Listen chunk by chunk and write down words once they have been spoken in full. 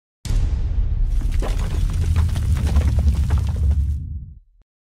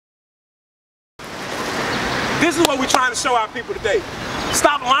This is what we're trying to show our people today.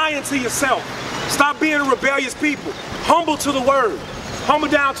 Stop lying to yourself. Stop being a rebellious people. Humble to the word. Humble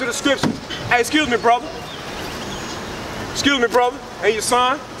down to the scriptures. Hey, excuse me, brother. Excuse me, brother. Hey, your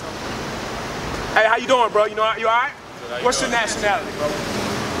son. Hey, how you doing, bro? You all right? What's your nationality, bro?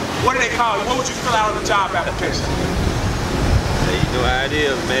 What do they call you? What would you fill out on the job application? Yeah, you know how it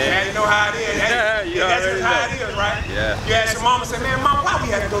is, man. Yeah, you know how it is. Hey, that's just how it is, right? Yeah. You ask your mama, say, man, mama, why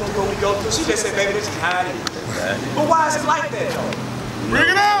we have to go through what we go through? She just said, baby, this is how it is. But why is it like that, though?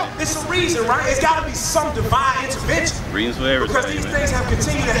 Bring it out! It's a reason, right? It's got to be some divine intervention. Reasons for everything. Because these things have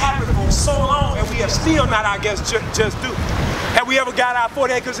continued to happen for so long, and we have still not, I guess, just due. Have we ever got our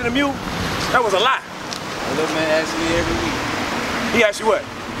 40 acres and a mule? That was a lie. A little man asks me every week. He asked you what?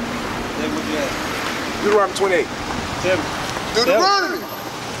 Then what you ask? Deuteronomy 28. Deuteronomy!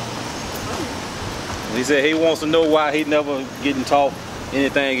 He said he wants to know why he never getting taught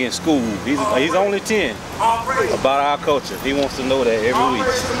anything in school. He's only 10 about our culture. He wants to know that every week.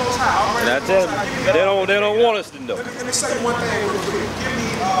 And I tell him, they don't want us to know. Let me say one thing real quick. Give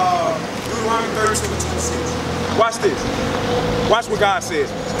me Deuteronomy 32:26. Watch this. Watch what God says.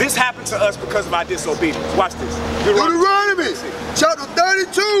 This happened to us because of our disobedience. Watch this. Deuteronomy chapter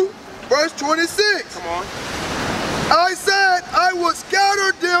 32, verse 26. Come on. I said I would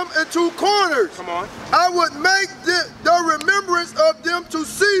scatter them into corners. Come on. I would make the remembrance of them to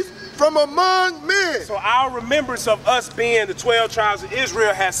cease from among men. So our remembrance of us being the 12 tribes of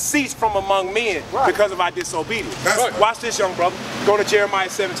Israel has ceased from among men because of our disobedience. Right. Watch this, young brother. Go to Jeremiah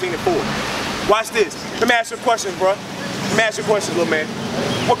 17:4. Watch this. Let me ask you a question, bro. Let me ask you a question, little man.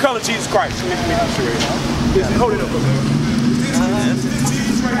 What color is Jesus Christ? Let me show you. Hold it up, little man. Is this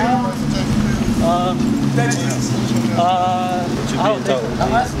Jesus right here? Is that Jesus? I don't think so.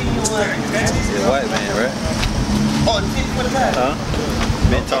 I'm asking you what? He's a white man, right? Oh, the teeth with that? Huh?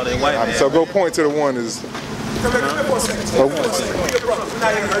 Men taught a white man. So go point to the one is. Come here for a second. Be a brother. We're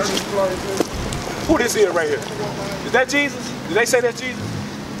not here to hurt you. Who this is right here? Is that Jesus? Did they say that's Jesus?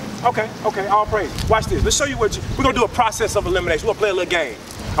 Okay, all praise. Watch this. Let's show you what we're gonna do a process of elimination. We're gonna play a little game.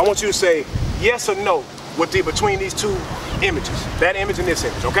 I want you to say yes or no with the between these two images. That image and this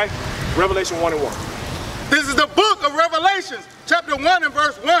image, okay? Revelation 1:1. This is the book of Revelations, chapter 1 and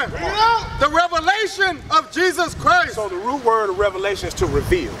verse 1. The revelation of Jesus Christ. So the root word of revelation is to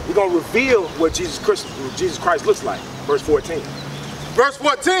reveal. We're gonna reveal what Jesus Christ looks like. Verse 14. Verse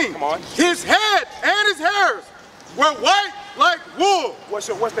 14. Come on. His head and his hairs were white like wool. What's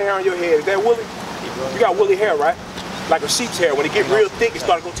the hair on your head? Is that woolly? You got woolly hair, right? Like a sheep's hair. When it get real thick, it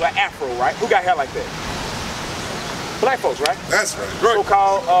starts to go to an afro, right? Who got hair like that? Black folks, right? That's right.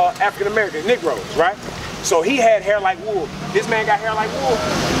 So-called African American Negroes, right? So he had hair like wool. This man got hair like wool.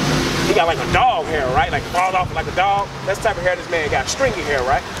 He got like a dog hair, right? Like falls off like a dog. That's the type of hair this man got. Stringy hair,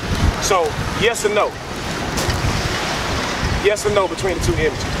 right? So yes or no? Yes or no between the two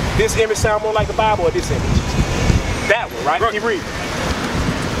images? This image sound more like the Bible or this image? That one, right? Keep reading.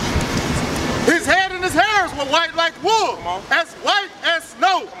 His head and his hairs were white like wool, as white as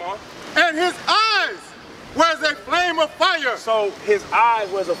snow. Come on. And his eyes were as a flame of fire. So his eyes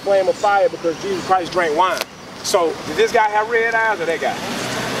was a flame of fire because Jesus Christ drank wine. So did this guy have red eyes or that guy?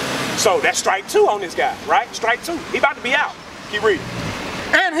 So that's strike 2 on this guy, right? Strike 2. He about to be out. Keep reading.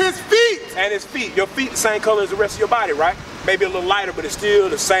 And his feet. And his feet. Your feet the same color as the rest of your body, right? Maybe a little lighter, but it's still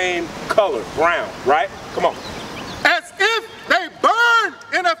the same color, brown, right? Come on. As if they burned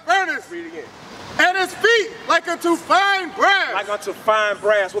in a furnace. Read it again. And his feet like unto fine brass. Like unto fine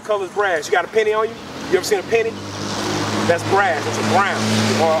brass. What color is brass? You got a penny on you? You ever seen a penny? That's brass. It's a brown.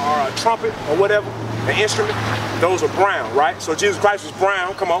 Or a trumpet or whatever, an instrument. Those are brown, right? So Jesus Christ was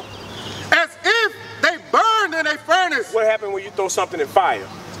brown. Come on. As if they burned in a furnace. What happened when you throw something in fire?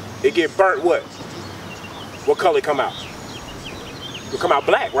 It get burnt what? What color it come out? It'll come out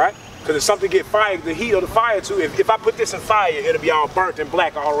black, right? Because if something get fire, the heat of the fire too, if I put this in fire, it'll be all burnt and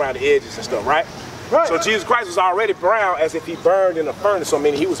black all around the edges and stuff, right? Right. So Jesus Christ was already brown as if he burned in a furnace, so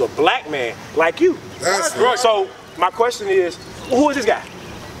meaning he was a black man like you. That's right. So my question is, who is this guy?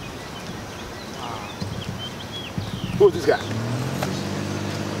 Who is this guy?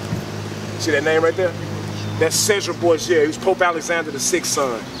 See that name right there? That's Caesar Borgia. He was Pope Alexander VI's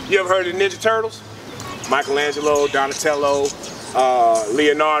son. You ever heard of the Ninja Turtles? Michelangelo, Donatello,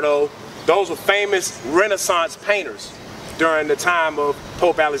 Leonardo. Those were famous Renaissance painters during the time of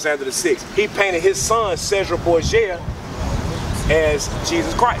Pope Alexander VI. He painted his son, Caesar Borgia, as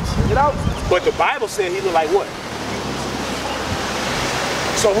Jesus Christ. You know? But the Bible said he looked like what?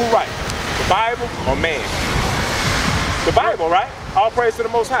 So who right? The Bible or man? The Bible, right? All praise to the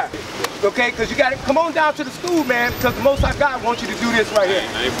Most High. okay? Because you got to come on down to the school, man, because the Most High God wants you to do this right here.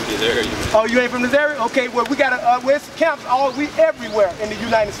 I ain't from this area. Oh, you ain't from this area? Okay, well, we got where's camps everywhere in the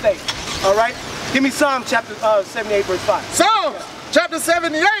United States, all right? Give me Psalm chapter 78, verse 5. Psalms chapter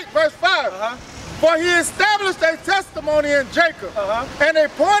 78, verse 5. For he established a testimony in Jacob and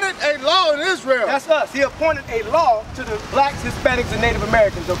appointed a law in Israel. That's us. He appointed a law to the blacks, Hispanics, and Native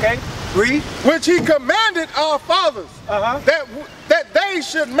Americans, okay? Read. Which he commanded our fathers that they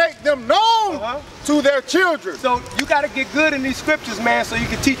should make them known to their children. So you got to get good in these scriptures, man, so you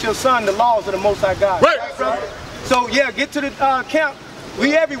can teach your son the laws of the Most High God. Right. Brother? So yeah, get to the camp.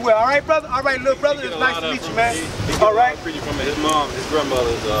 We everywhere, all right, brother? All right, little brother, it's nice to meet you, man. All right. From his mom, his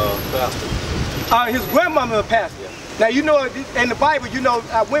grandmother's pastor. His grandmother a pastor. Now you know in the Bible, you know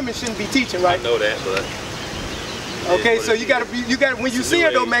women shouldn't be teaching, right? I know that, but okay, so you gotta when you see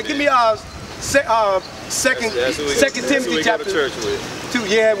her though, man. Give me second Timothy chapter 2.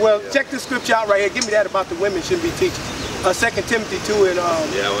 Yeah, well, check the scripture out right here. Give me that about the women shouldn't be teaching. 2 Timothy 2 and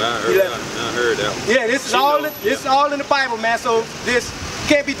yeah, well, I heard that one. Yeah, this is all in the Bible, man. So this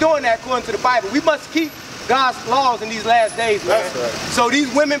can't be doing that according to the Bible. We must keep God's laws in these last days, man. That's right. So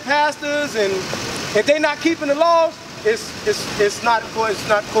these women pastors, and if they're not keeping the laws, it's not according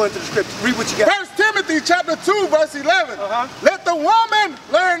to the scripture. Read what you got. 1 Timothy chapter 2, verse 11. Let the woman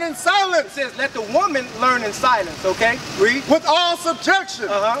learn in silence. It says, let the woman learn in silence, okay? Read. With all subjection.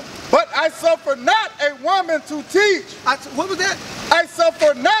 But I suffer not a woman to teach. What was that? I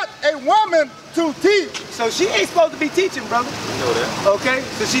suffer not a woman to teach. So she ain't supposed to be teaching, brother. I know that. Okay?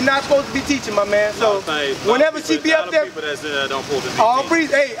 So she's not supposed to be teaching, my man. So whenever she be up there, people that's in there don't supposed to be all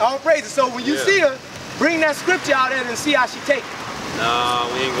praise, hey, all praises. So when you see her, bring that scripture out there and see how she take it. Nah,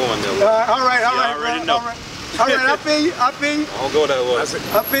 we ain't going there. All right. Already know. All right, I feel you. I don't go that way.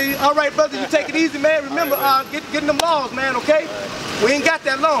 I feel you. All right, brother, you take it easy, man. Remember, getting them laws, man, okay? We ain't got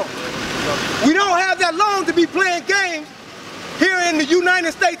that long. We don't have that long to be playing games here in the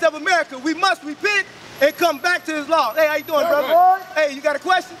United States of America. We must repent and come back to His law. Hey, how you doing, brother? Hey, you got a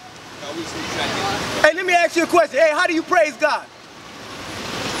question? Hey, let me ask you a question. Hey, how do you praise God?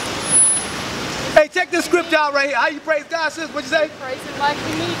 Hey, check this scripture out right here. How you praise God, sis? What'd you say? Praise Him like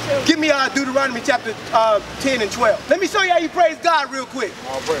we need to. Give me Deuteronomy chapter 10 and 12. Let me show you how you praise God real quick.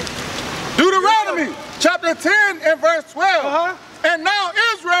 Deuteronomy chapter 10 and verse 12. And now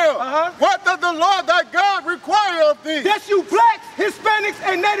Israel, what does the Lord thy God require of thee? That's you blacks, Hispanics,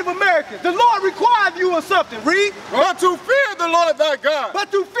 and Native Americans. The Lord requires you of something. Read. But to fear the Lord thy God.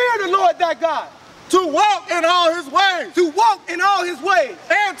 But to fear the Lord thy God. To walk in all His ways. To walk in all His ways.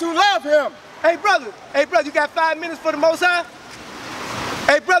 And to love Him. Hey, brother, you got 5 minutes for the Most High?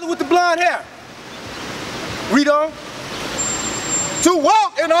 Hey, brother with the blonde hair. Read on. To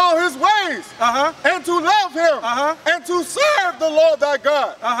walk in all His ways, and to love Him, and to serve the Lord thy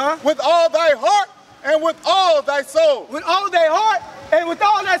God, with all thy heart and with all thy soul. With all thy heart and with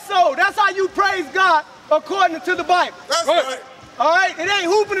all thy soul. That's how you praise God according to the Bible. That's right. All right? It ain't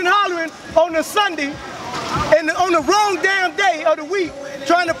hooping and hollering on the Sunday and on the wrong damn day of the week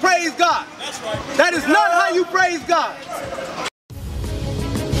trying to praise God. That's right. That is not how you praise God.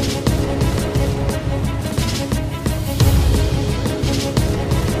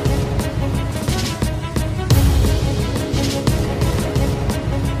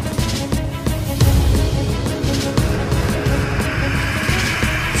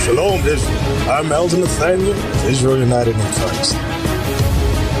 Shalom, Israel. I'm Elder Nathaniel, Israel United in Christ.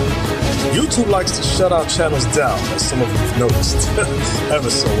 YouTube likes to shut our channels down, as some of you have noticed, ever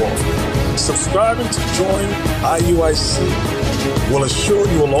so often. Subscribing to join IUIC will assure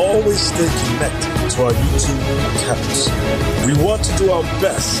you will always stay connected to our YouTube accounts. We want to do our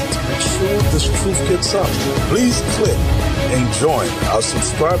best to make sure this truth gets out. Please click and join our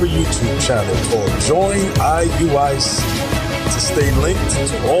subscriber YouTube channel called Join IUIC to stay linked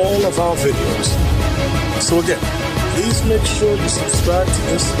to all of our videos. So again, please make sure you subscribe to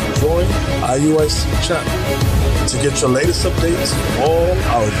this Join IUIC channel to get your latest updates from all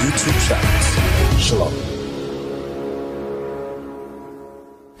our YouTube channels. Shalom.